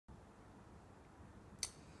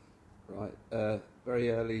Right,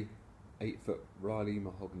 very early 8-foot Riley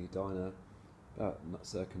mahogany diner, about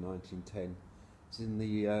circa 1910. It's in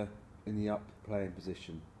the up playing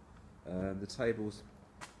position. The table's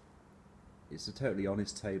it's a totally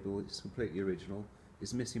honest table. It's completely original.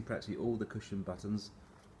 It's missing practically all the cushion buttons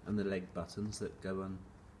and the leg buttons that go on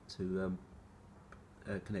to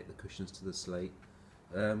connect the cushions to the slate.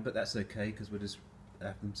 But that's okay because we'll just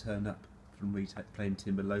have them turn up from reclaimed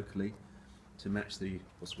timber locally to match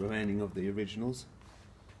what's remaining of the originals.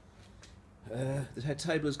 The head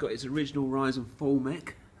table has got its original rise and fall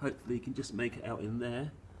mech. Hopefully you can just make it out in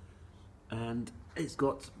there. And it's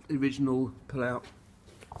got original pull-out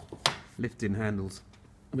lifting handles,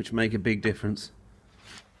 which make a big difference.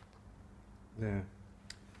 There.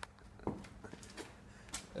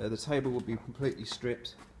 The table will be completely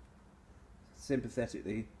stripped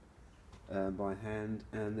sympathetically by hand,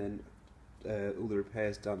 and then all the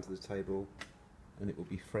repairs done to the table, and it will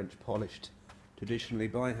be French polished traditionally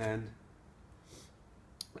by hand.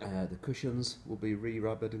 The cushions will be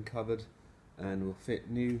re-rubbered and covered, and will fit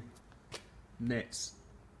new nets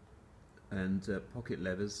and pocket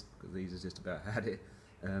levers, because these are just about had it,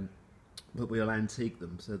 but we'll antique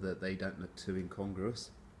them so that they don't look too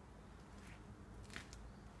incongruous.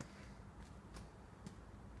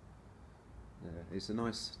 It's a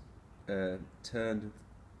nice square turned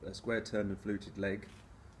and fluted leg.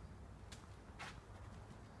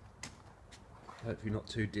 Hopefully not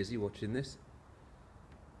too dizzy watching this.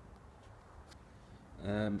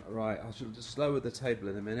 Right, I shall just lower the table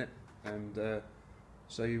in a minute and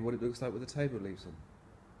show you what it looks like with the table leaves on.